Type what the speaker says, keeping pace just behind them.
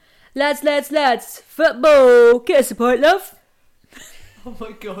Lads, football, get a support, love. Oh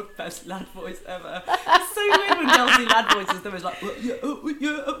my god, best lad voice ever. It's so weird when girls do lad voices. They're always like,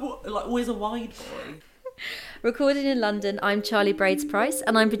 like always a wide boy. Recorded in London, I'm Charlie Braids Price,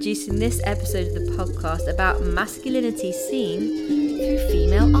 and I'm producing this episode of the podcast about masculinity seen through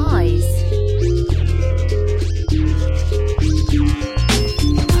female eyes.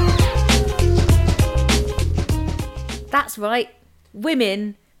 That's right,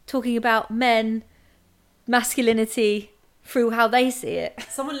 women talking about men, masculinity through how they see it.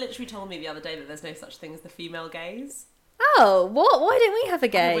 Someone literally told me the other day that there's no such thing as the female gaze. Oh, what? Why don't we have a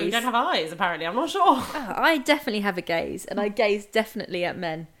gaze? Well, we don't have eyes, apparently. I'm not sure. Oh, I definitely have a gaze, and I gaze definitely at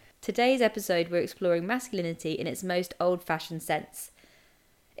men. Today's episode, we're exploring masculinity in its most old-fashioned sense.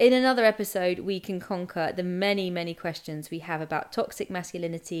 In another episode, we can conquer the many, many questions we have about toxic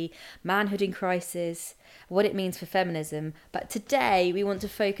masculinity, manhood in crisis, what it means for feminism. But today, we want to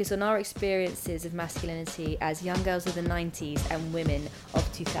focus on our experiences of masculinity as young girls of the 90s and women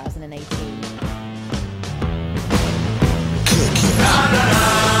of 2018.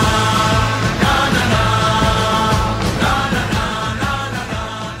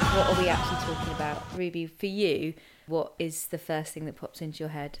 What are we actually talking about? Ruby, for you, what is the first thing that pops into your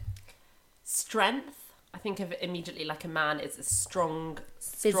head? Strength. I think of it immediately like a man is a strong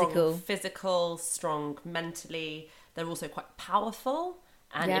physical, strong mentally. They're also quite powerful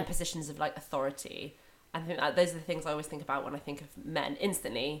and in positions of like authority. I think that those are the things I always think about when I think of men.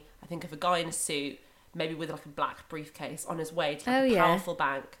 Instantly, I think of a guy in a suit, maybe with like a black briefcase on his way to like a powerful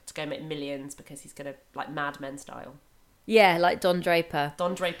bank to go make millions because he's gonna like Mad Men style. Yeah, like Don Draper.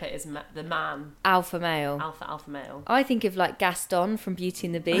 Don Draper is the man. Alpha male. Alpha male. I think of like Gaston from Beauty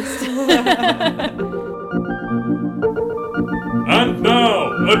and the Beast. And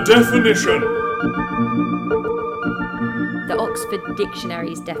now, a definition. The Oxford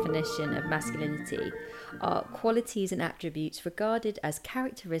Dictionary's definition of masculinity are qualities and attributes regarded as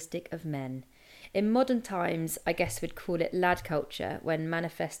characteristic of men. In modern times, I guess we'd call it lad culture when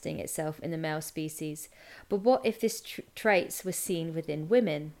manifesting itself in the male species. But what if these traits were seen within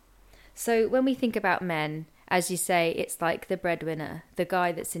women? So when we think about men, as you say, it's like the breadwinner, the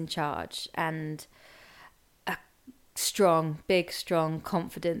guy that's in charge, and big, strong,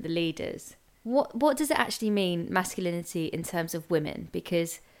 confident, the leaders. What does it actually mean, masculinity in terms of women?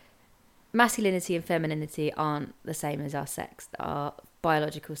 Because masculinity and femininity aren't the same as our sex, our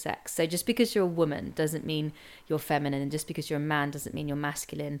biological sex. So just because you're a woman doesn't mean you're feminine, and just because you're a man doesn't mean you're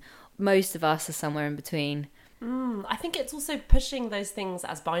masculine. Most of us are somewhere in between. I think it's also pushing those things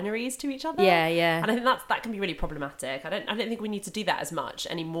as binaries to each other. Yeah. And I think that can be really problematic. I don't think we need to do that as much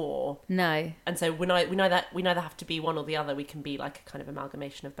anymore. No. And so we neither have to be one or the other. We can be like a kind of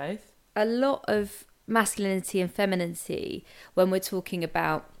amalgamation of both. A lot of masculinity and femininity, when we're talking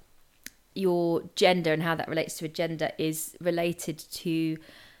about your gender and how that relates to a gender, is related to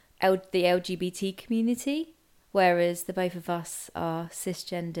the LGBT community, whereas the both of us are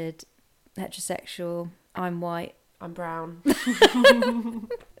cisgendered, heterosexual. I'm white. I'm brown.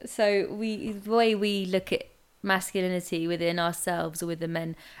 So the way we look at masculinity within ourselves or with the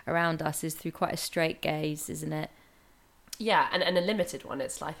men around us is through quite a straight gaze, isn't it? Yeah, and a limited one.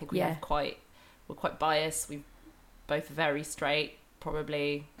 It's like, I think we're quite biased. We both very straight,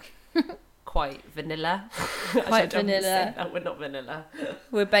 probably quite vanilla. Quite vanilla. We're not vanilla.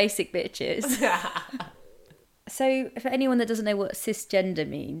 We're basic bitches. So for anyone that doesn't know what cisgender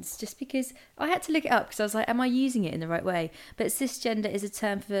means, just because I had to look it up because I was like, am I using it in the right way? But cisgender is a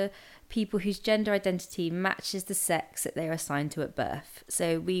term for people whose gender identity matches the sex that they are assigned to at birth.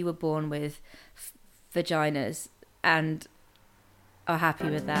 So we were born with vaginas and are happy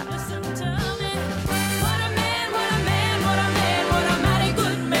with that.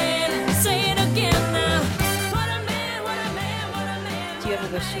 Do you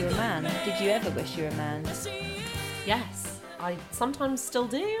ever wish you were a man? Did you ever wish you were a man? Yes, I sometimes still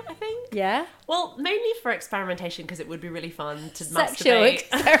do, I think. Yeah? Well, mainly for experimentation, because it would be really fun to Sexual masturbate.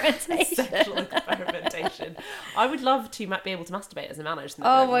 experimentation. Sexual experimentation. I would love to be able to masturbate as a man. I just think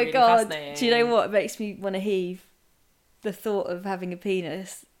Oh that'd be my really God. fascinating. Do you know what makes me want to heave? The thought of having a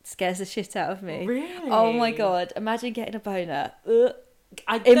penis scares the shit out of me. Really? Oh my God. Imagine getting a boner.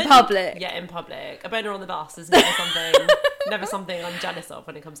 In public. Yeah, in public. A boner on the bus is never something I'm jealous of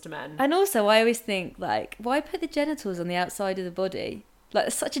when it comes to men. And also, I always think, like, why put the genitals on the outside of the body? Like,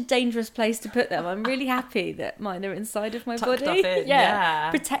 it's such a dangerous place to put them. I'm really happy that mine are inside of my Tucked body. up in,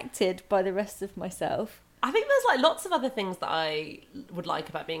 yeah. Protected by the rest of myself. I think there's like lots of other things that I would like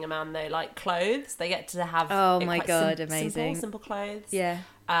about being a man though, like clothes. They get to have Oh my God, amazing. simple clothes. Yeah.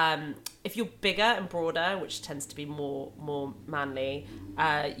 if you're bigger and broader, which tends to be more manly,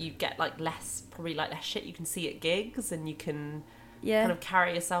 you get like less shit you can see at gigs, and you can kind of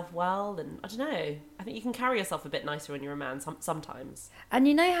carry yourself well. And I don't know, I think you can carry yourself a bit nicer when you're a man sometimes. And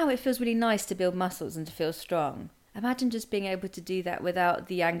you know how it feels really nice to build muscles and to feel strong? Imagine just being able to do that without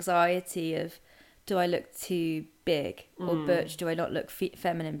the anxiety of, do I look too big? Or butch, do I not look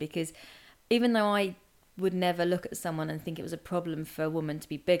feminine? Because even though I would never look at someone and think it was a problem for a woman to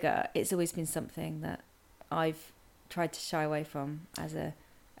be bigger, it's always been something that I've tried to shy away from as a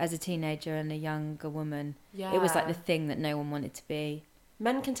teenager and a younger woman. Yeah. It was like the thing that no one wanted to be.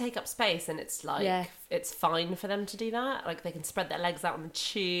 Men can take up space, and it's like it's fine for them to do that. Like they can spread their legs out on the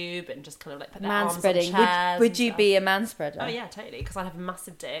tube and just kind of like put their arms on chairs. Would you be a man spreader? Oh yeah, totally. Because I have a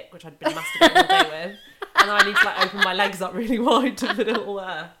massive dick, which I'd been masturbating all day with, and I need to like open my legs up really wide to put it all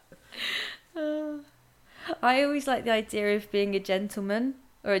there. I always like the idea of being a gentleman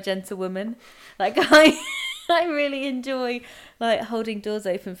or a gentlewoman. Like I really enjoy like holding doors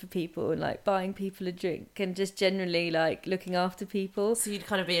open for people and like buying people a drink and just generally like looking after people. So you'd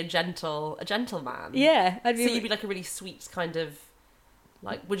kind of be a gentleman. Yeah, you'd be like a really sweet kind of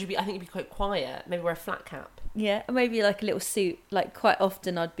like. Would you be? I think you'd be quite quiet. Maybe wear a flat cap. Yeah, maybe like a little suit. Like quite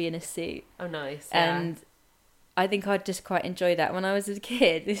often I'd be in a suit. Oh, nice. And I think I'd just quite enjoy that. When I was a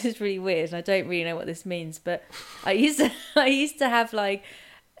kid, this is really weird, and I don't really know what this means, but I used to have like.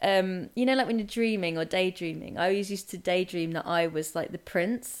 You know, like when you're dreaming or daydreaming, I always used to daydream that I was like the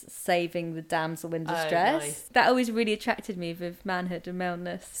prince saving the damsel in distress. Nice. That always really attracted me with manhood and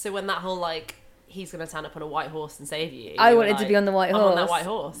maleness. So when that whole like he's going to turn up on a white horse and save you, I wanted to be on the white horse. I'm on that white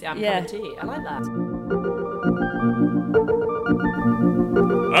horse. Yeah, I'm coming to you. I like that.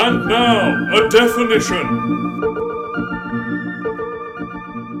 And now, a definition.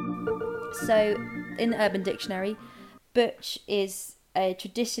 So, in the Urban Dictionary, butch is a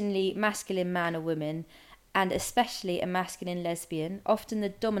traditionally masculine man or woman, and especially a masculine lesbian, often the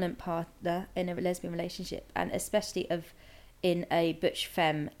dominant partner in a lesbian relationship, and especially in a butch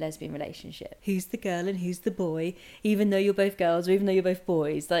femme lesbian relationship. Who's the girl and who's the boy, even though you're both girls or even though you're both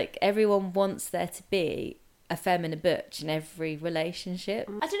boys. Like, everyone wants there to be a femme and a butch in every relationship.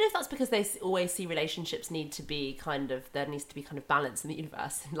 I don't know if that's because they always see relationships need to be there needs to be kind of balance in the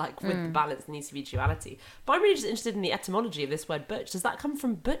universe. Like with the balance, there needs to be duality. But I'm really just interested in the etymology of this word butch. Does that come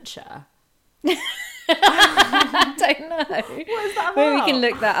from butcher? I don't know. What is that about? Maybe we can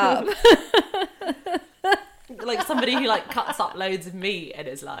look that up. Like somebody who like cuts up loads of meat and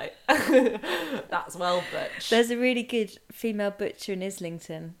is like, that's well butch. There's a really good female butcher in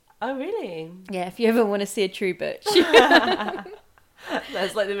Islington. Oh, really? Yeah, if you ever want to see a true butch. That's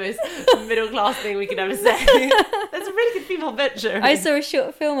like the most middle class thing we could ever say. There's a really good female butcher. I saw a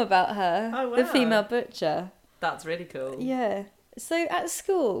short film about her. Oh, wow. The female butcher. That's really cool. Yeah. So at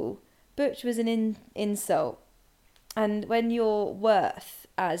school, butch was an insult. And when your worth,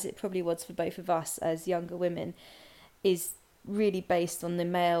 as it probably was for both of us as younger women, is really based on the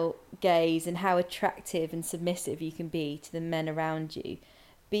male gaze and how attractive and submissive you can be to the men around you,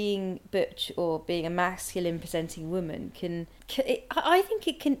 being butch or being a masculine presenting woman I think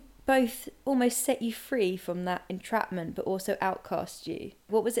it can both almost set you free from that entrapment but also outcast you.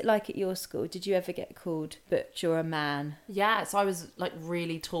 What was it like at your school? Did you ever get called butch or a man? Yeah, so I was like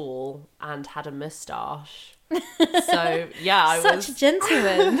really tall and had a moustache. So yeah, I was such a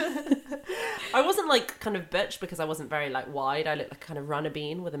gentleman. I wasn't like kind of butch because I wasn't very like wide. I looked like kind of runner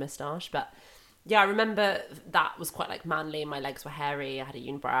bean with a moustache, but yeah, I remember that was quite like manly. My legs were hairy. I had a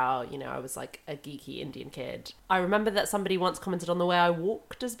unibrow. You know, I was like a geeky Indian kid. I remember that somebody once commented on the way I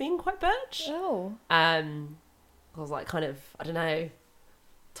walked as being quite butch. Oh. I was like kind of, I don't know,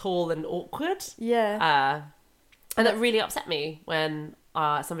 tall and awkward. Yeah. And that really upset me when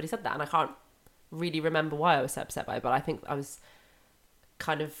somebody said that. And I can't really remember why I was so upset by it. But I think I was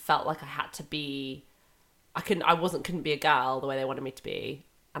kind of felt like I had to be, couldn't be a girl the way they wanted me to be.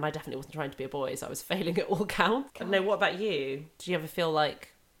 And I definitely wasn't trying to be a boy, so I was failing at all counts. I don't know, what about you? Did you ever feel like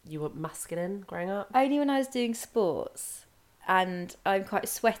you were masculine growing up? Only when I was doing sports. And I'm quite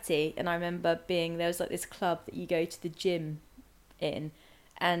sweaty. And I remember there was like this club that you go to the gym in.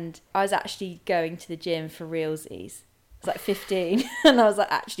 And I was actually going to the gym for realsies. I was like 15. And I was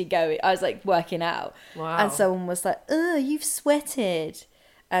like actually going. I was like working out. Wow. And someone was like, "Oh, you've sweated."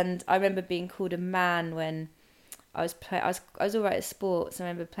 And I remember being called a man when I was all right at sports. I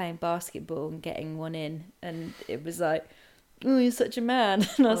remember playing basketball and getting one in, and it was like oh, you're such a man.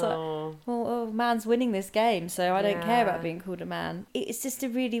 And I was like, well, man's winning this game, so I don't care about being called a man. It's just a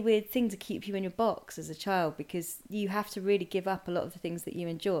really weird thing to keep you in your box as a child, because you have to really give up a lot of the things that you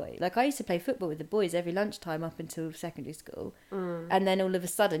enjoy. Like, I used to play football with the boys every lunchtime up until secondary school, and then all of a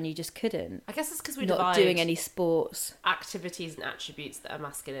sudden you just couldn't. I guess it's because we not doing any sports. Activities and attributes that are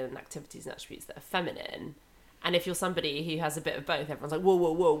masculine and activities and attributes that are feminine. And if you're somebody who has a bit of both, everyone's like, whoa,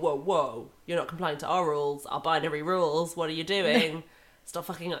 whoa, whoa, whoa, whoa. You're not complying to our rules, our binary rules. What are you doing? Stop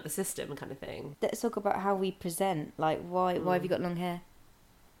fucking up the system, kind of thing. Let's talk about how we present. Like, why have you got long hair?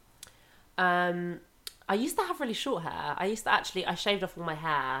 I used to have really short hair. I shaved off all my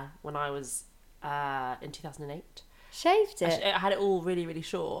hair when I was in 2008. Shaved it? I had it all really, really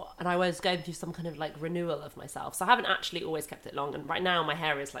short. And I was going through some kind of like renewal of myself. So I haven't actually always kept it long. And right now my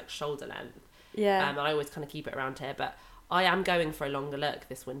hair is like shoulder length. Yeah. And I always kind of keep it around here, but I am going for a longer look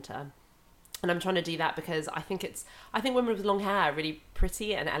this winter. And I'm trying to do that because I think women with long hair are really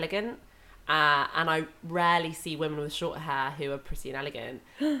pretty and elegant. And I rarely see women with short hair who are pretty and elegant.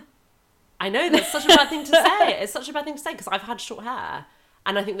 I know that's such a bad thing to say. It's such a bad thing to say because I've had short hair.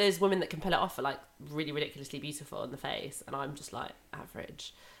 And I think those women that can pull it off are like really ridiculously beautiful in the face. And I'm just like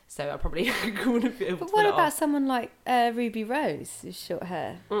average. So I probably wouldn't be able to pull it off. But what about someone like Ruby Rose with short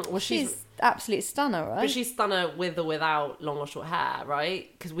hair? Well, she's absolute stunner, right? But she's stunner with or without long or short hair,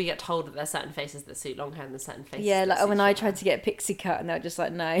 right? Because we get told that there's certain faces that suit long hair and there's certain faces that like when I tried to get a pixie cut and they were just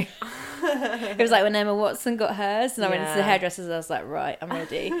like, no. It was like when Emma Watson got hers and I went into the hairdressers and I was like, right, I'm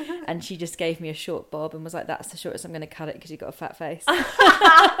ready. And she just gave me a short bob and was like, that's the shortest I'm going to cut it because you've got a fat face.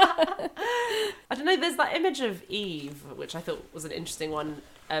 I don't know, there's that image of Eve, which I thought was an interesting one,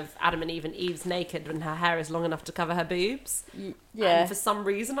 of Adam and Eve, and Eve's naked when her hair is long enough to cover her boobs. Yeah. And for some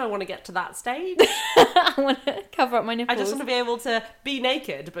reason, I want to get to that stage. I want to cover up my nipples. I just want to be able to be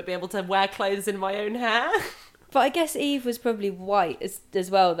naked, but be able to wear clothes in my own hair. But I guess Eve was probably white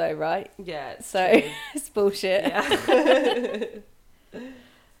as well, though, right? Yeah, so it's bullshit. Yeah.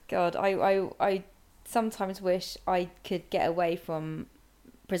 God, I sometimes wish I could get away from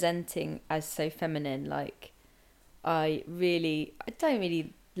presenting as so feminine. Like, I don't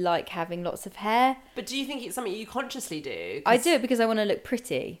really like having lots of hair. But do you think it's something you consciously do? I do it because I want to look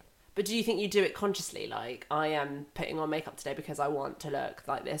pretty. But do you think you do it consciously? Like, I am putting on makeup today because I want to look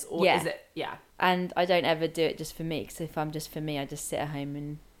like this? Or is it... Yeah. And I don't ever do it just for me, because if I'm just for me, I just sit at home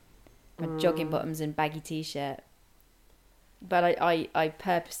in my jogging bottoms and baggy t-shirt. But I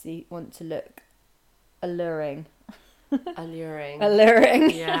purposely want to look alluring.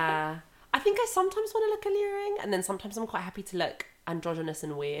 Alluring. Yeah. I think I sometimes want to look alluring, and then sometimes I'm quite happy to look androgynous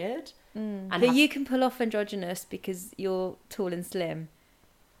and weird. But you can pull off androgynous because you're tall and slim.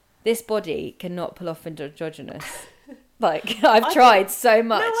 This body cannot pull off androgynous. Like, I've tried so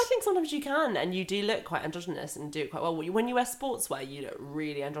much. No, I think sometimes you can, and you do look quite androgynous and do it quite well. When you wear sportswear, you look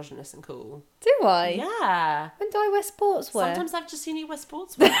really androgynous and cool. Do I? Yeah. When do I wear sportswear? Sometimes I've just seen you wear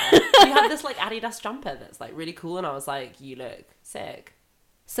sportswear. You have this, like, Adidas jumper that's, like, really cool, and I was like, you look sick.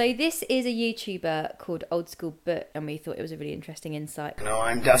 So this is a YouTuber called Old School Butch, and we thought it was a really interesting insight. No,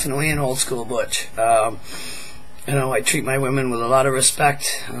 I'm definitely an old school butch. I treat my women with a lot of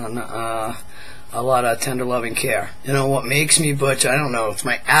respect and a lot of tender loving care. What makes me butch, I don't know. It's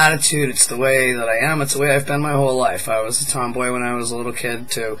my attitude. It's the way that I am. It's the way I've been my whole life. I was a tomboy when I was a little kid,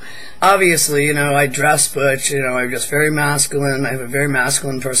 too. Obviously, I dress butch. I'm just very masculine. I have a very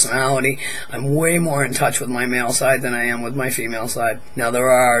masculine personality. I'm way more in touch with my male side than I am with my female side. Now, there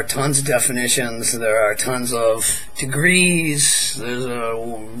are tons of definitions. There are tons of degrees. There's a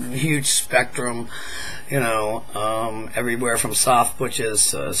huge spectrum. Everywhere from soft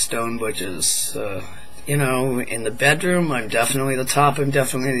butches, stone butches. In the bedroom, I'm definitely the top. I'm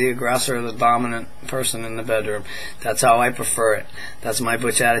definitely the aggressor, the dominant person in the bedroom. That's how I prefer it. That's my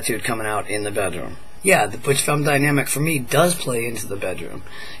butch attitude coming out in the bedroom. Yeah, the butch femme dynamic for me does play into the bedroom,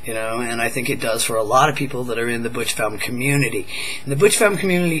 and I think it does for a lot of people that are in the butch femme community. And the butch femme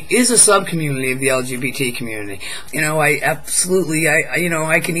community is a sub-community of the LGBT community. I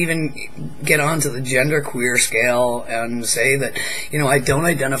can even get onto the gender queer scale and say that, I don't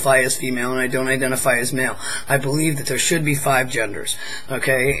identify as female and I don't identify as male. I believe that there should be 5 genders,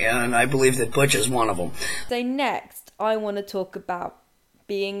 okay? And I believe that butch is one of them. So next, I want to talk about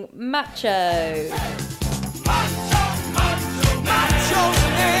being macho.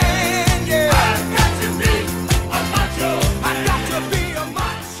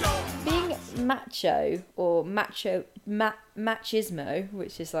 Being macho or machismo,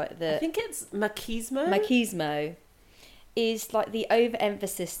 which is like I think it's machismo. Machismo is like the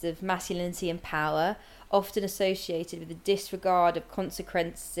overemphasis of masculinity and power, often associated with the disregard of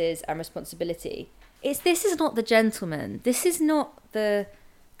consequences and responsibility. This is not the gentleman. This is not the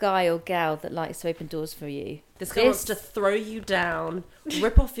guy or gal that likes to open doors for you. This guy wants to throw you down,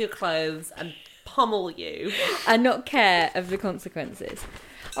 rip off your clothes, and pummel you. And not care of the consequences.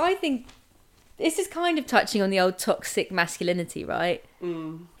 I think this is kind of touching on the old toxic masculinity, right?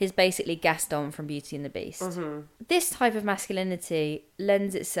 He's basically Gaston from Beauty and the Beast. Mm-hmm. This type of masculinity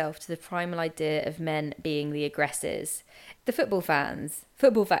lends itself to the primal idea of men being the aggressors. The football fans,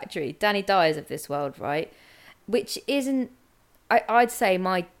 Football Factory, Danny Dyers of this world, right? Which isn't... I'd say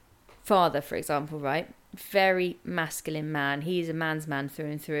my father, for example, right? Very masculine man. He's a man's man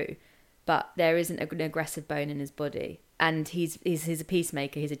through and through. But there isn't an aggressive bone in his body. And he's a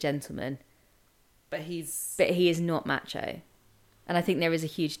peacemaker, he's a gentleman. But he is not macho. And I think there is a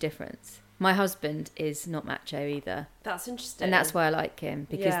huge difference. My husband is not macho either. That's interesting. And that's why I like him.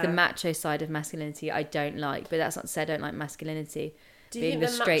 Because the macho side of masculinity I don't like. But that's not to say I don't like masculinity. Do you think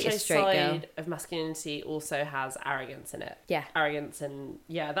the macho side of masculinity also has arrogance in it? Yeah. Arrogance and...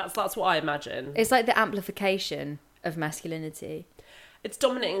 Yeah, that's what I imagine. It's like the amplification of masculinity. It's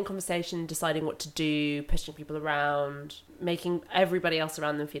dominating in conversation, deciding what to do, pushing people around, making everybody else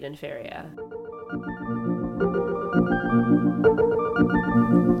around them feel inferior.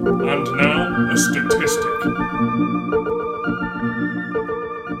 And now, a statistic.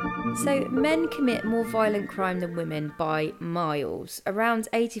 So, men commit more violent crime than women by miles. Around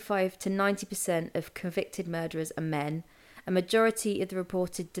 85 to 90% of convicted murderers are men. A majority of the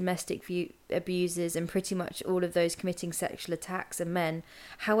reported domestic abusers and pretty much all of those committing sexual attacks are men.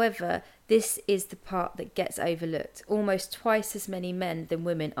 However, this is the part that gets overlooked. Almost twice as many men than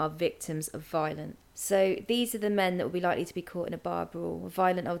women are victims of violence. So these are the men that will be likely to be caught in a bar brawl, a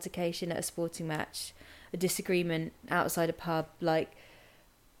violent altercation at a sporting match, a disagreement outside a pub. Like,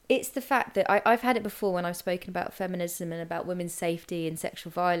 it's the fact that I've had it before when I've spoken about feminism and about women's safety and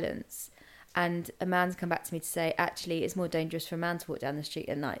sexual violence. And a man's come back to me to say, actually, it's more dangerous for a man to walk down the street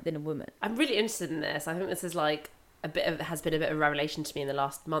at night than a woman. I'm really interested in this. I think this is like has been a bit of a revelation to me in the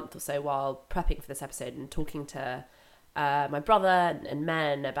last month or so while prepping for this episode and talking to my brother and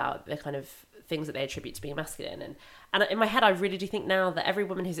men about the kind of things that they attribute to being masculine. And in my head, I really do think now that every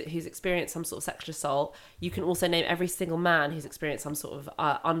woman who's experienced some sort of sexual assault, you can also name every single man who's experienced some sort of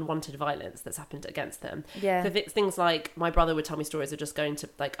unwanted violence that's happened against them. Yeah. So things like my brother would tell me stories of just going to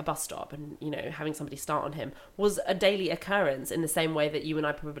like a bus stop and, you know, having somebody start on him was a daily occurrence in the same way that you and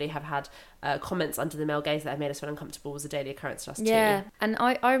I probably have had comments under the male gaze that have made us feel uncomfortable was a daily occurrence to us too. Yeah. And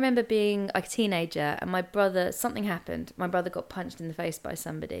I remember being a teenager and my brother, something happened. My brother got punched in the face by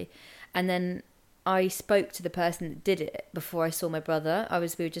somebody. And then I spoke to the person that did it before I saw my brother.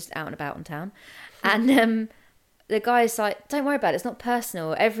 We were just out and about in town. And the guy's like, don't worry about it. It's not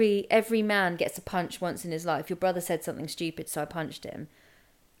personal. Every man gets a punch once in his life. Your brother said something stupid, so I punched him.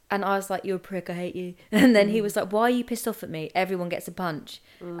 And I was like, you're a prick, I hate you. And then he was like, why are you pissed off at me? Everyone gets a punch.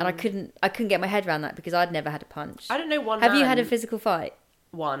 And I couldn't get my head around that because I'd never had a punch. I don't know one Have man... you had a physical fight?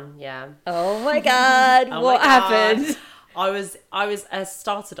 One, yeah. Oh my God. What happened? I was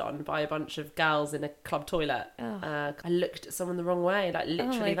started on by a bunch of gals in a club toilet. I looked at someone the wrong way, like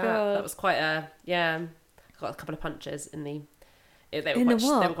literally that. God. That was quite a I got a couple of punches in the. They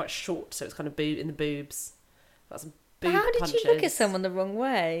were quite short, so it was kind of in the boobs. Got some boob How did punches. you look at someone the wrong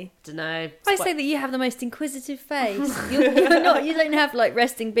way? Don't know. I say that you have the most inquisitive face. you're not. You don't have like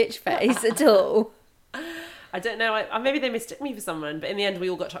resting bitch face at all. I don't know. Maybe they mistook me for someone, but in the end, we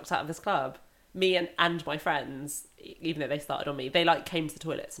all got chucked out of this club. Me and my friends, even though they started on me, they like came to the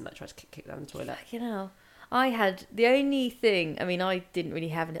toilets and like tried to kick down the toilet. You know, I had the only thing. I mean, I didn't really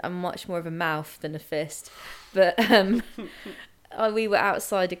have. I'm much more of a mouth than a fist, but we were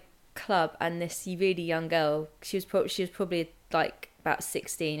outside a club and this really young girl. She was probably like about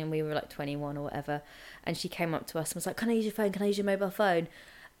 16 and we were like 21 or whatever. And she came up to us and was like, "Can I use your phone? Can I use your mobile phone?"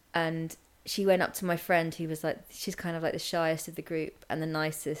 And she went up to my friend who was like, she's kind of like the shyest of the group and the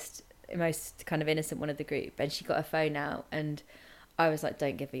nicest, most kind of innocent one of the group, and she got her phone out and I was like,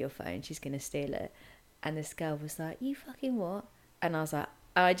 don't give her your phone, she's gonna steal it. And this girl was like, you fucking what? And I was like,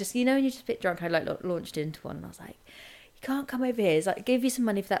 I just, you know, when you're just a bit drunk, I like launched into one and I was like, you can't come over here. It's like, give you some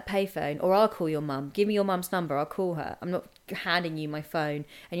money for that payphone or I'll call your mum. Give me your mum's number, I'll call her. I'm not handing you my phone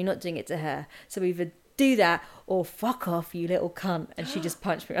and you're not doing it to her. So either do that or fuck off, you little cunt. And she just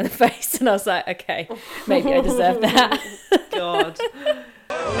punched me on the face and I was like, okay, maybe I deserve that. God.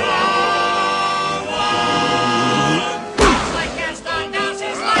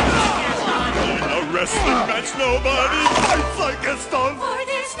 Wrestling match, nobody fights like Gaston. For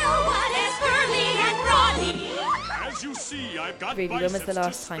there's no one as burly and brawny. As you see, I've got Ruby, when was the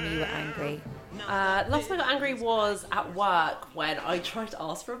last time you were angry? Last time I got angry was at work when I tried to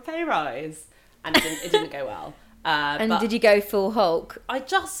ask for a pay rise. and it didn't go well. And did you go full Hulk? When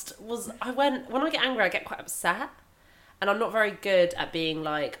I get angry, I get quite upset. And I'm not very good at being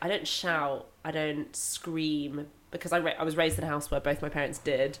like, I don't shout, I don't scream, because I was raised in a house where both my parents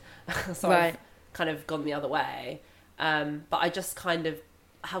did. So right. I've kind of gone the other way. But I just kind of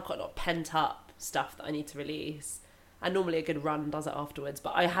have got a lot of pent up stuff that I need to release. And normally a good run does it afterwards.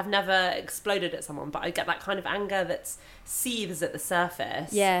 But I have never exploded at someone. But I get that kind of anger that seethes at the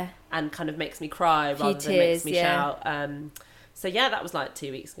surface. Yeah. And kind of makes me cry rather than makes me shout. So yeah, that was like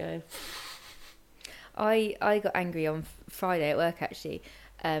 2 weeks ago. I got angry on Friday at work, actually.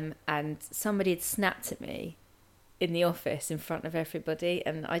 And somebody had snapped at me in the office in front of everybody.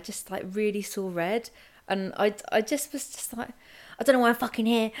 And I just like really saw red. And I just was just like, I don't know why I'm fucking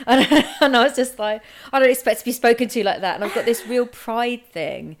here. And I was just like, I don't expect to be spoken to like that. And I've got this real pride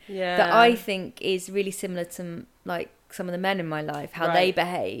thing that I think is really similar to like some of the men in my life, how they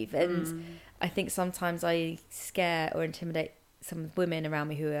behave. And I think sometimes I scare or intimidate some women around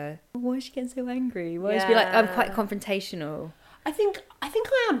me who are, why is she getting so angry? Why is she like, I'm quite confrontational. I think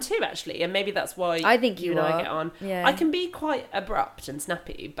I am too, actually, and maybe that's why I think you and are. I get on. Yeah. I can be quite abrupt and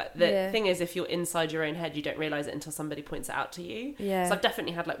snappy, but the thing is, if you're inside your own head, you don't realise it until somebody points it out to you. Yeah. So I've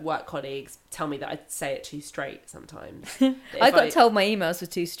definitely had like work colleagues tell me that I say it too straight sometimes. I got told my emails were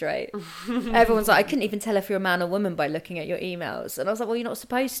too straight. Everyone's like, I couldn't even tell if you're a man or woman by looking at your emails, and I was like, well, you're not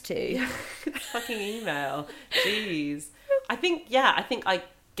supposed to. Fucking email, jeez. I think I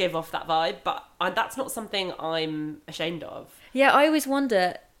give off that vibe, but that's not something I'm ashamed of. Yeah, I always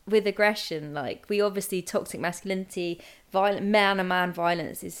wonder with aggression, like we obviously toxic masculinity, man-on-man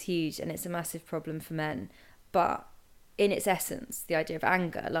violence is huge and it's a massive problem for men. But in its essence, the idea of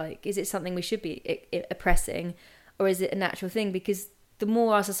anger, like, is it something we should be oppressing, or is it a natural thing? Because the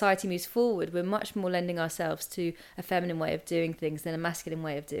more our society moves forward, we're much more lending ourselves to a feminine way of doing things than a masculine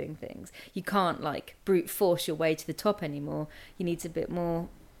way of doing things. You can't like brute force your way to the top anymore. You need a bit more,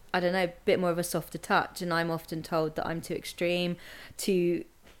 I don't know, a bit more of a softer touch. And I'm often told that I'm too extreme, too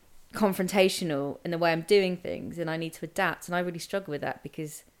confrontational in the way I'm doing things, and I need to adapt. And I really struggle with that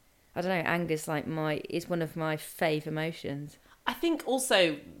because, I don't know, anger's like is one of my fave emotions. I think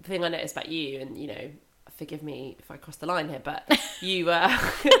also the thing I noticed about you, and you know, forgive me if I cross the line here, but you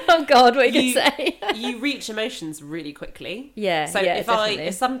oh God, what are you gonna say? You reach emotions really quickly. Yeah. So yeah,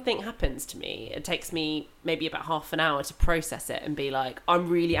 if something happens to me, it takes me maybe about half an hour to process it and be like, I'm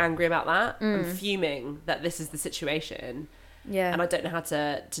really angry about that. I'm fuming that this is the situation. Yeah. And I don't know how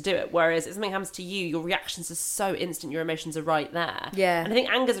to do it. Whereas if something happens to you, your reactions are so instant, your emotions are right there. Yeah. And I think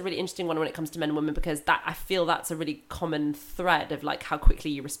anger is a really interesting one when it comes to men and women, because I feel that's a really common thread of like how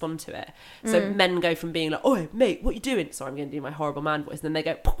quickly you respond to it. So men go from being like, oh mate, what are you doing? Sorry, I'm going to do my horrible man voice. And then they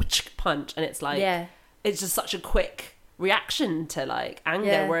go punch, and it's like, it's just such a quick reaction to like anger.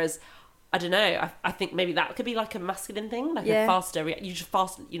 Yeah. Whereas I don't know, I think maybe that could be like a masculine thing, like a faster you just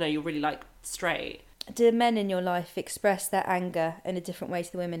fast, you know, you're really like straight. Do the men in your life express their anger in a different way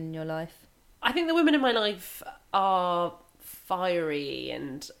to the women in your life? I think the women in my life are fiery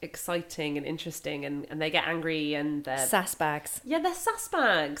and exciting and interesting, and they get angry and they're... Sass bags. Yeah, they're sass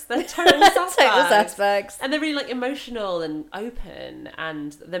bags. They're total sass bags. Total sass bags. And they're really like emotional and open,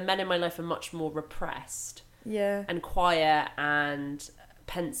 and the men in my life are much more repressed. Yeah. And quiet and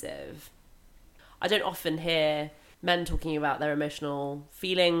pensive. I don't often hear men talking about their emotional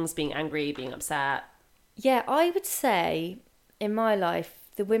feelings, being angry, being upset. Yeah, I would say in my life,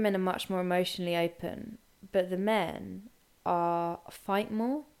 the women are much more emotionally open, but the men fight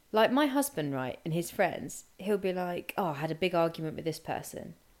more. Like my husband, right, and his friends, he'll be like, oh, I had a big argument with this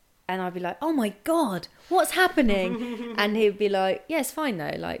person. And I'd be like, oh my God, what's happening? And he'd be like, yeah, it's fine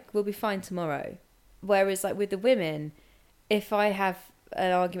though, like, we'll be fine tomorrow. Whereas like with the women, if I have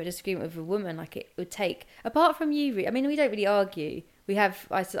an argument, disagreement with a woman, like it would take, apart from you, I mean, we don't really argue. We have,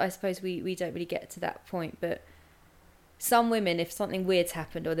 I suppose we don't really get to that point, but some women, if something weird's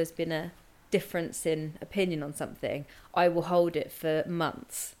happened or there's been a difference in opinion on something, I will hold it for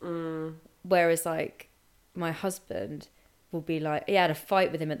months. Whereas like my husband will be like, he had a fight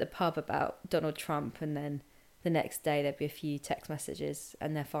with him at the pub about Donald Trump, and then the next day there'd be a few text messages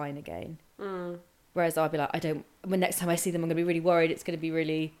and they're fine again. Whereas I'll be like, when next time I see them, I'm going to be really worried. It's going to be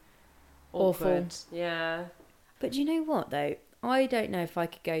really awful. Yeah. But you know what, though? I don't know if I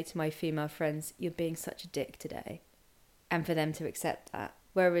could go to my female friends, you're being such a dick today, and for them to accept that.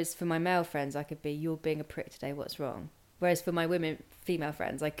 Whereas for my male friends, I could be, you're being a prick today, what's wrong? Whereas for my female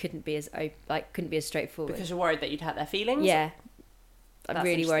friends, I couldn't be as straightforward. Because you're worried that you'd hurt their feelings? Yeah. I'm That's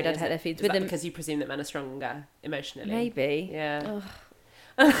really worried I'd hurt their feelings. Is that because you presume that men are stronger emotionally? Maybe. Yeah.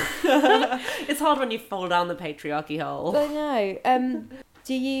 It's hard when you fall down the patriarchy hole. I know.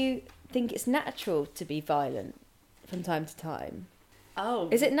 Do you think it's natural to be violent from time to time? Oh,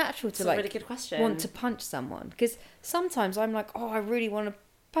 Is it natural to that's a really good question. want to punch someone? Because sometimes I'm like, oh, I really want to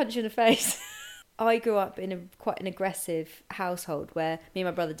punch you in the face. I grew up in quite an aggressive household where me and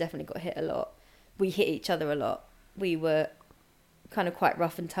my brother definitely got hit a lot. We hit each other a lot. We were kind of quite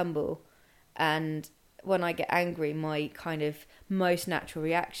rough and tumble. And when I get angry, my kind of most natural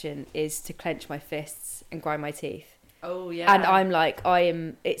reaction is to clench my fists and grind my teeth. Oh, yeah. And I'm like,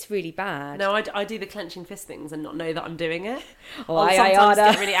 it's really bad. No, I do the clenching fist things and not know that I'm doing it. Oh, I'll aye, sometimes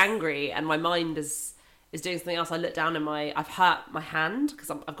Ada. get really angry and my mind is doing something else. I look down and I've hurt my hand because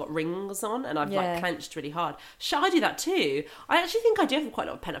I've got rings on and I've like clenched really hard. I do that too. I actually think I do have quite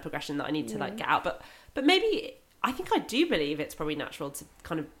a lot of pent up aggression that I need to like get out. But maybe I think I do believe it's probably natural to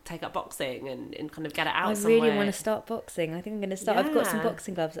kind of take up boxing and kind of get it out. I really want to start boxing. I think I'm going to start. I've got some Yeah.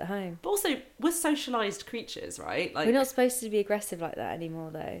 boxing gloves at home. But also, we're socialised creatures, right? Like, We're not supposed to be aggressive like that anymore,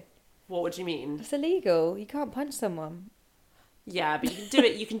 though. what would you mean? It's illegal. You can't punch someone. Yeah, but you can do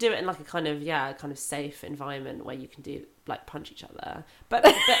it. You can do it in like a kind of safe environment where you can do like punch each other. But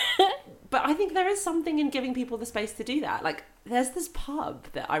I think there is something in giving people the space to do that. Like, there's this pub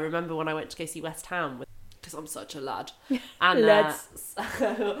that I remember when I went to go see West Ham because I'm such a lad. And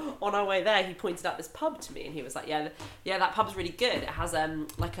on our way there, he pointed out this pub to me, and he was like, "Yeah, that pub's really good. It has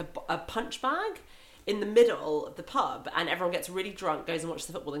like a punch bag in the middle of the pub, and everyone gets really drunk, goes and watches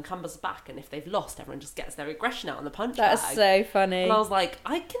the football, then comes back, and if they've lost, everyone just gets their aggression out on the punch bag." That's so funny. And I was like,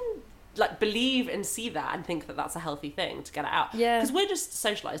 I can like believe and see that and think that that's a healthy thing to get it out. Yeah. Because we're just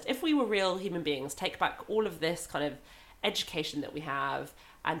socialised. If we were real human beings, take back all of this kind of education that we have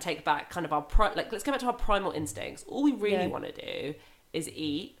and take back kind of our let's go back to our primal instincts. All we really want to do is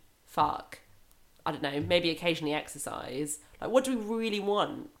eat, fuck, I don't know, maybe occasionally exercise. Like, what do we really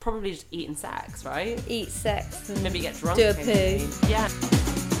want? Probably just eat and sex, right? Eat, sex, and Maybe get drunk. do a occasionally. poo. Yeah. I'm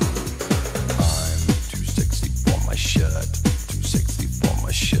too sexy for my shirt. Too sexy for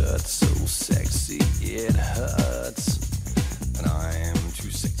my shirt. So sexy it hurts. And I'm too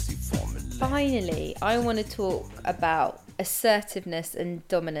sexy for my legs. Finally, I want to talk about assertiveness and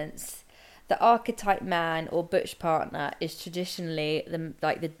dominance. The archetype man or butch partner is traditionally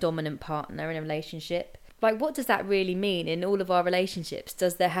the dominant partner in a relationship. Like, what does that really mean in all of our relationships?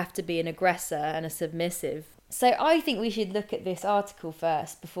 Does there have to be an aggressor and a submissive? So I think we should look at this article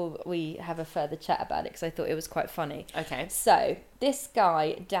first before we have a further chat about it, because I thought it was quite funny. Okay. So this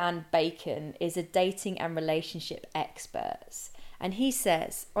guy, Dan Bacon, is a dating and relationship expert. And he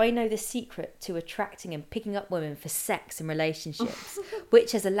says, I know the secret to attracting and picking up women for sex and relationships,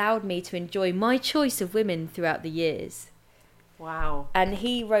 which has allowed me to enjoy my choice of women throughout the years. Wow. And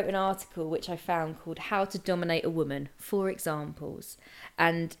he wrote an article which I found called How to Dominate a Woman, 4 Examples.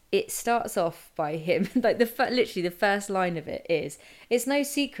 And it starts off by him, like literally the first line of it is, it's no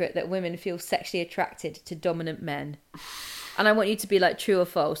secret that women feel sexually attracted to dominant men. And I want you to be like true or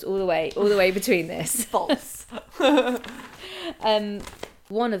false all the way between this. False.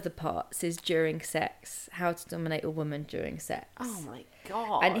 One of the parts is during sex, how to dominate a woman during sex. Oh my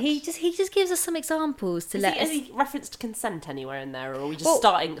god. And he just gives us some examples to Is let he us... any reference to consent anywhere in there, or are we just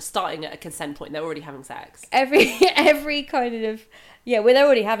starting at a consent point? They're already having sex. Every kind of... Yeah, well, they're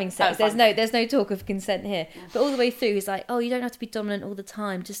already having sex. Oh, fine. There's no talk of consent here. But all the way through, he's like, oh, you don't have to be dominant all the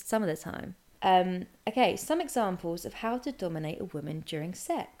time, just some of the time. Okay, some examples of how to dominate a woman during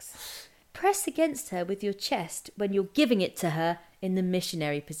sex. Press against her with your chest when you're giving it to her in the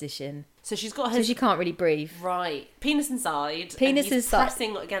missionary position. So she's got So her she can't really breathe. right penis inside. Penis and he's inside.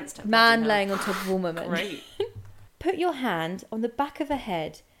 pressing against her. Man punching her. laying on top of a woman. Great. Put your hand on the back of her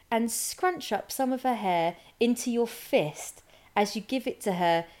head and scrunch up some of her hair into your fist as you give it to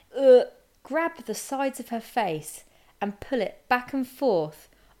her. Grab the sides of her face and pull it back and forth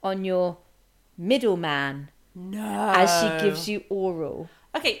on your middleman No. as she gives you oral.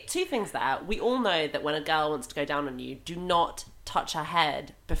 Okay, 2 things there. We all know that when a girl wants to go down on you, do not touch her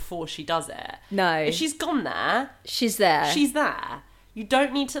head before she does it. No. If she's gone there, She's there. she's there. You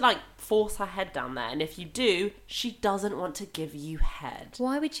don't need to force her head down there. And if you do, she doesn't want to give you head.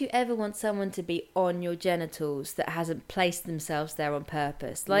 Why would you ever want someone to be on your genitals that hasn't placed themselves there on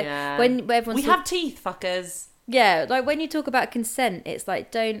purpose? Like Yeah. when everyone's We have teeth, fuckers. Yeah, like when you talk about consent, it's like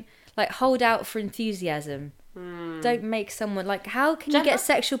don't hold out for enthusiasm. Don't make someone how can you Gemma- get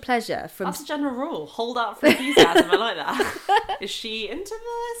sexual pleasure from? That's a general rule. Hold out for enthusiasm. I like that. Is she into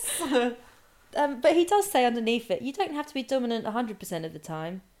this? But he does say underneath it, you don't have to be dominant 100% of the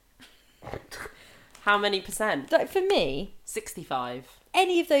time. How many percent? Like for me, 65.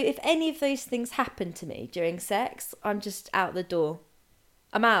 if any of those things happen to me during sex, I'm just out the door.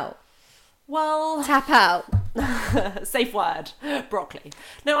 I'm out. Well, Tap out. Safe word, broccoli.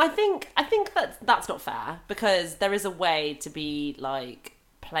 No, I think that's not fair, because there is a way to be like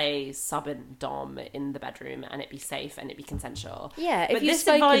play sub and dom in the bedroom and it be safe and it be consensual. Yeah, if but you've this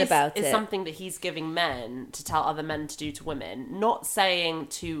spoken advice about is it. something that he's giving men to tell other men to do to women, not saying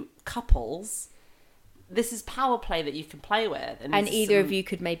to couples. This is power play that you can play with, And either of you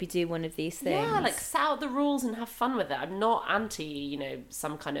could maybe do one of these things. Yeah, like set out the rules and have fun with it. I'm not anti,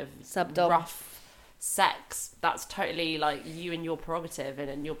 some kind of Sub-dom. rough sex. That's totally like you and your prerogative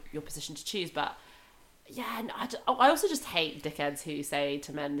and your position to choose. But yeah, and I also just hate dickheads who say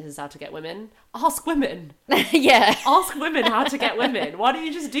to men, "This is how to get women." Ask women. Yeah. Ask women how to get women. Why don't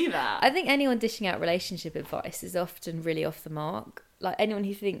you just do that? I think anyone dishing out relationship advice is often really off the mark. Like anyone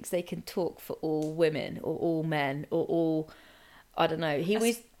who thinks they can talk for all women or all men or all, I don't know. He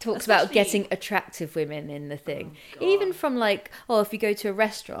always talks about getting attractive women in the thing. Even from like, if you go to a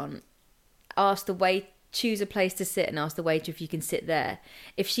restaurant, choose a place to sit and ask the waiter if you can sit there.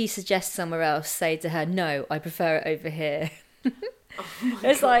 If she suggests somewhere else, say to her, "No, I prefer it over here."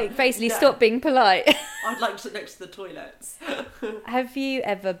 It's like basically stop being polite. I'd like to sit next to the toilets. Have you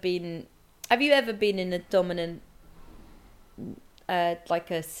ever been in a dominant, like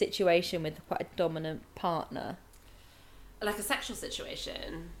a situation with quite a dominant partner? Like a sexual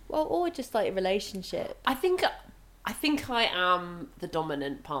situation? Well, or just like a relationship. I think I am the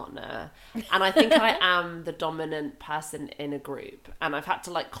dominant partner, and I think I am the dominant person in a group, and I've had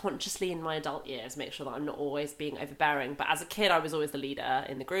to like consciously in my adult years make sure that I'm not always being overbearing. But as a kid, I was always the leader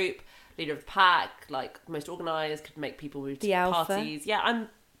in the group, leader of the pack, like most organised, could make people move to The alpha. parties. Yeah, I'm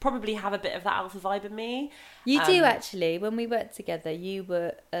probably have a bit of that alpha vibe in me. You do actually. When we worked together,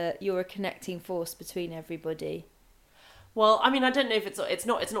 you're a connecting force between everybody. Well, I mean, I don't know if it's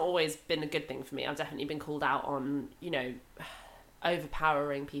not always been a good thing for me. I've definitely been called out on,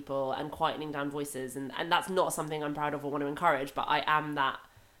 overpowering people and quietening down voices, and that's not something I'm proud of or want to encourage, but I am that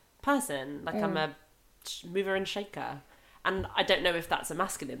person. Like, I'm a mover and shaker. And I don't know if that's a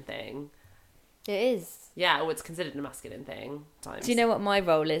masculine thing. It is. Yeah, or it's considered a masculine thing at times. Do you know what my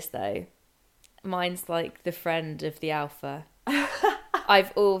role is, though? Mine's like the friend of the alpha.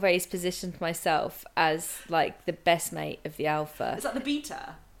 I've always positioned myself as like the best mate of the alpha. Is that the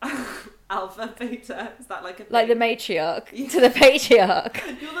beta? Alpha, beta? Is that like a thing? Like the matriarch to the patriarch.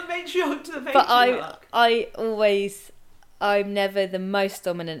 You're the matriarch to the patriarch. But I'm never the most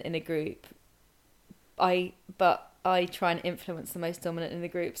dominant in a group. But I try and influence the most dominant in the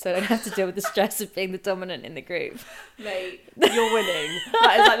group, so I don't have to deal with the stress of being the dominant in the group. Mate, you're winning.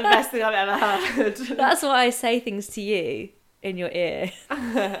 That is like the best thing I've ever heard. That's why I say things to you in your ear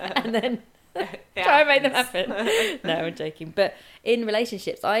and then try and make them happen. No, I'm joking. But in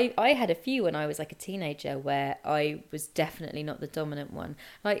relationships, I had a few when I was like a teenager where I was definitely not the dominant one.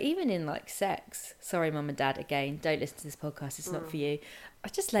 Like even in like sex. Sorry, mum and dad, again, don't listen to this podcast. It's not for you. I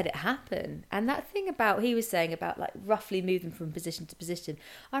just let it happen. And that thing about he was saying about like roughly moving from position to position.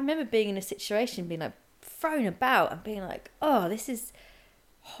 I remember being in a situation, being like thrown about and being like, oh, this is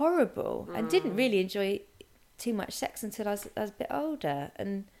horrible. And didn't really enjoy too much sex until I was a bit older.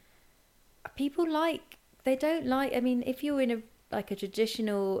 And people I mean, if you're in a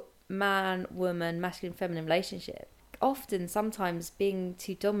traditional man, woman, masculine, feminine relationship, often sometimes being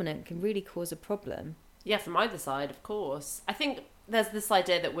too dominant can really cause a problem. Yeah, from either side, of course. I think there's this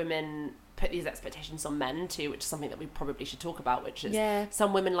idea that women put these expectations on men too, which is something that we probably should talk about, which is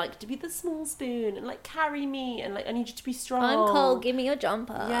some women like to be the small spoon and like carry me and like I need you to be strong. I'm cold, give me your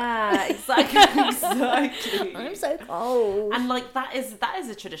jumper. Yeah, exactly. I'm so cold. And like that is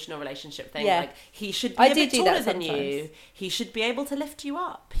a traditional relationship thing. Yeah. Like he should be a bit taller than sometimes. you. He should be able to lift you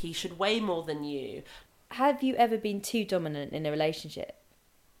up. He should weigh more than you. Have you ever been too dominant in a relationship?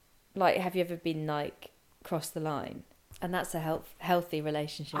 Like, have you ever been like crossed the line? And that's a healthy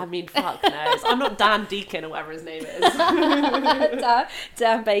relationship. I mean, fuck knows. I'm not Dan Deacon or whatever his name is.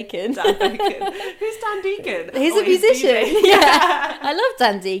 Dan Bacon. Dan Bacon. Who's Dan Deacon? He's a musician. Yeah. I love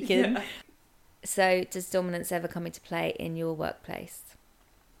Dan Deacon. Yeah. So does dominance ever come into play in your workplace?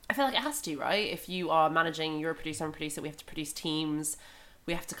 I feel like it has to, right? If you are managing, you're a producer, I'm a producer, we have to produce teams.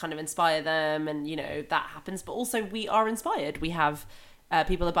 We have to kind of inspire them and, that happens. But also we are inspired. We have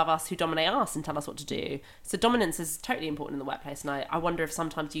people above us who dominate us and tell us what to do. So dominance is totally important in the workplace, and I wonder if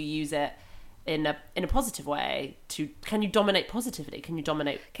sometimes you use it in a positive way. Can you dominate positively? Can you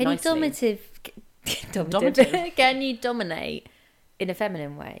dominate nicely? Can you dominate in a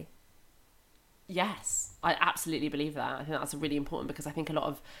feminine way? Yes, I absolutely believe that. I think that's really important because I think a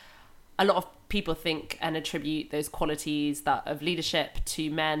lot of people think and attribute those qualities that of leadership to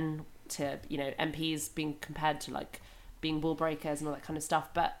men, to MPs being compared to like being wall breakers and all that kind of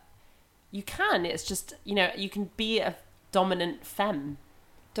stuff, but You can. It's just, you know, you can be a dominant femme.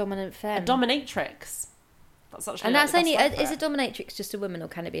 Dominant femme. A dominatrix. That's actually and that's only... is Is a dominatrix just a woman or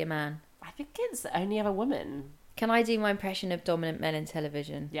can it be a man? I think it's only ever women. Can I do my impression of dominant men in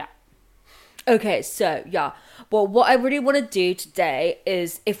television? Yeah. Okay, so, yeah. Well, what I really want to do today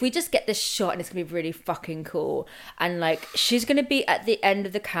is if we just get this shot and it's going to be really fucking cool. And, like, she's going to be at the end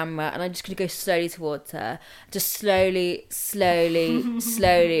of the camera and I'm just going to go slowly towards her. Just slowly, slowly,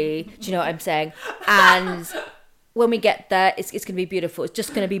 slowly. Do you know what I'm saying? And when we get there, it's going to be beautiful. It's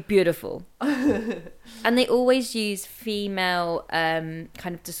just going to be beautiful. And they always use female kind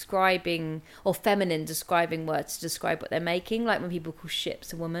of describing or feminine describing words to describe what they're making. Like when people call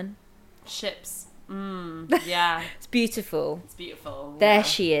ships a woman. Ships. Yeah. It's beautiful. It's beautiful. There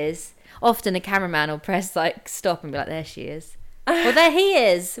she is. Often a cameraman will press like stop and be like, there she is. Well, there he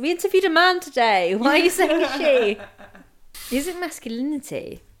is. We interviewed a man today. Why are you saying she? Is it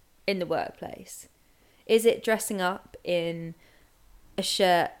masculinity in the workplace? Is it dressing up in a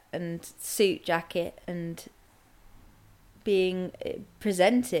shirt and suit jacket and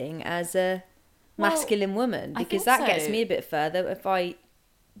presenting as a masculine woman? Because that gets me a bit further. If I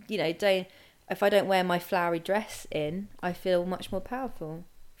don't wear my flowery dress in, I feel much more powerful,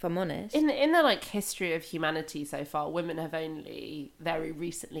 if I'm honest. In the like history of humanity so far, women have only very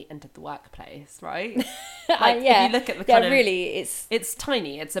recently entered the workplace, right? Like if you look at the kind of, really, it's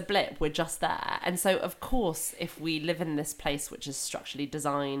tiny, it's a blip, we're just there. And so of course, if we live in this place which is structurally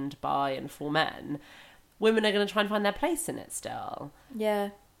designed by and for men, women are going to try and find their place in it still. Yeah.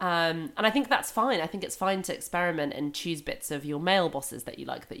 And I think that's fine. I think it's fine to experiment and choose bits of your male bosses that you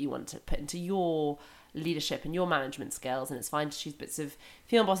like, that you want to put into your leadership and your management skills, and it's fine to choose bits of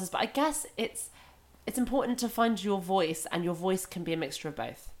female bosses. But I guess it's important to find your voice, and your voice can be a mixture of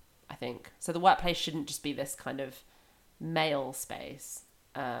both, I think. So the workplace shouldn't just be this kind of male space.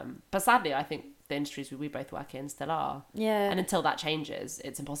 But sadly, I think the industries we both work in still are. Yeah. And until that changes,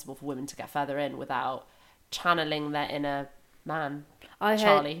 it's impossible for women to get further in without channeling their inner man.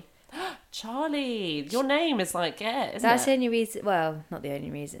 Charlie. Charlie, your name is like it, That's isn't the only reason, well, not the only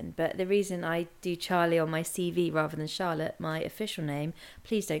reason, but the reason I do Charlie on my CV rather than Charlotte, my official name,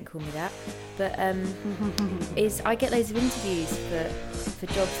 please don't call me that, but is I get loads of interviews for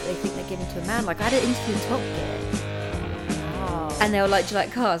jobs that they think they're giving to a man. Like I had an interview in Top Gear, and they were like, do you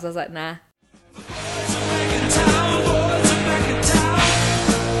like cars? I was like, nah.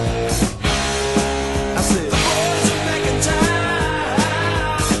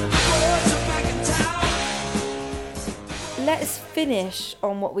 Let's finish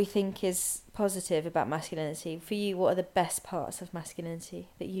on what we think is positive about masculinity. For you, what are the best parts of masculinity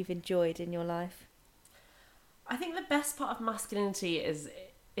that you've enjoyed in your life? I think the best part of masculinity is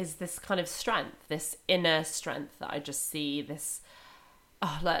this kind of strength, this inner strength that I just see. This,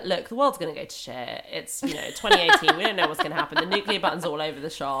 look, the world's going to go to shit. It's 2018. We don't know what's going to happen. The nuclear buttons all over the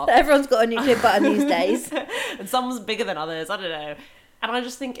shop. Everyone's got a nuclear button these days, and someone's bigger than others. I don't know. And I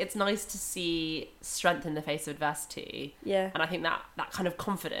just think it's nice to see strength in the face of adversity. Yeah. And I think that kind of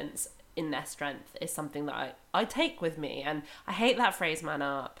confidence in their strength is something that I take with me. And I hate that phrase, man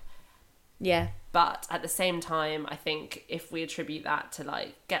up. Yeah. But at the same time, I think if we attribute that to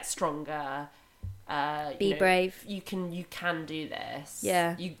like, get stronger, be brave. You can do this.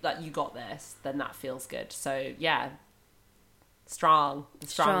 Yeah. You got this, then that feels good. So yeah. Strong. The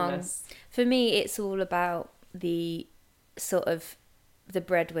strongness. For me, it's all about the sort of the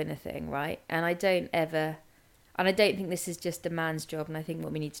breadwinner thing, right? And I don't think this is just a man's job, and I think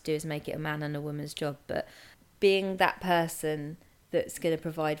what we need to do is make it a man and a woman's job, but being that person that's going to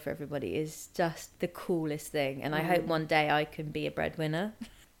provide for everybody is just the coolest thing, and I hope one day I can be a breadwinner.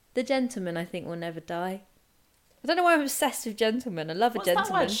 The gentleman, I think, will never die. I don't know why I'm obsessed with gentlemen. I love a gentleman. What's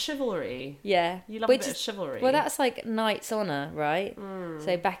that word? Chivalry. Yeah. You love a bit of chivalry. Well, that's like knight's honour, right?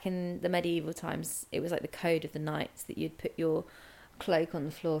 So back in the medieval times, it was like the code of the knights that you'd put your cloak on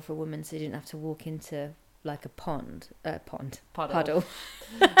the floor for a woman so you didn't have to walk into like a puddle. God,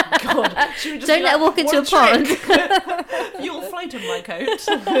 don't let her walk into a pond. You'll float in my coat.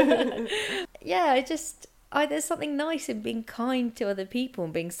 Yeah, there's something nice in being kind to other people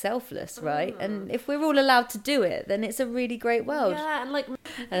and being selfless, right? And if we're all allowed to do it, then it's a really great world. Yeah, and like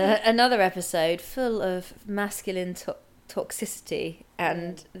another episode full of masculine toxicity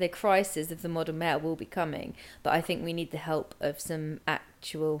and the crisis of the modern male will be coming, but I think we need the help of some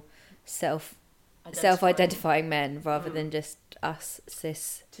actual self-identifying men rather than just us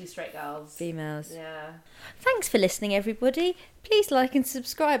cis two straight girls females. Yeah. Thanks for listening, everybody. Please like and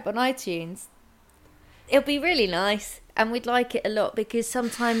subscribe on iTunes. It'll be really nice, and we'd like it a lot, because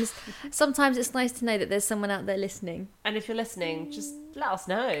sometimes it's nice to know that there's someone out there listening. And if you're listening, just let us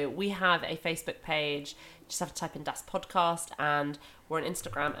know. We have a Facebook page. Just have to type in Das Podcast, and we're on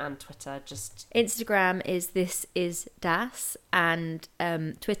Instagram and Twitter. Instagram is This Is Das, and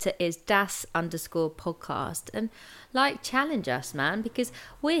Twitter is Das_podcast. And challenge us, man, because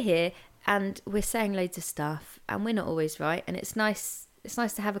we're here and we're saying loads of stuff, and we're not always right, and it's nice. It's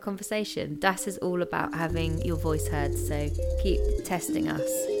nice to have a conversation. Das is all about having your voice heard, so keep testing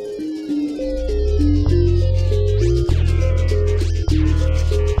us.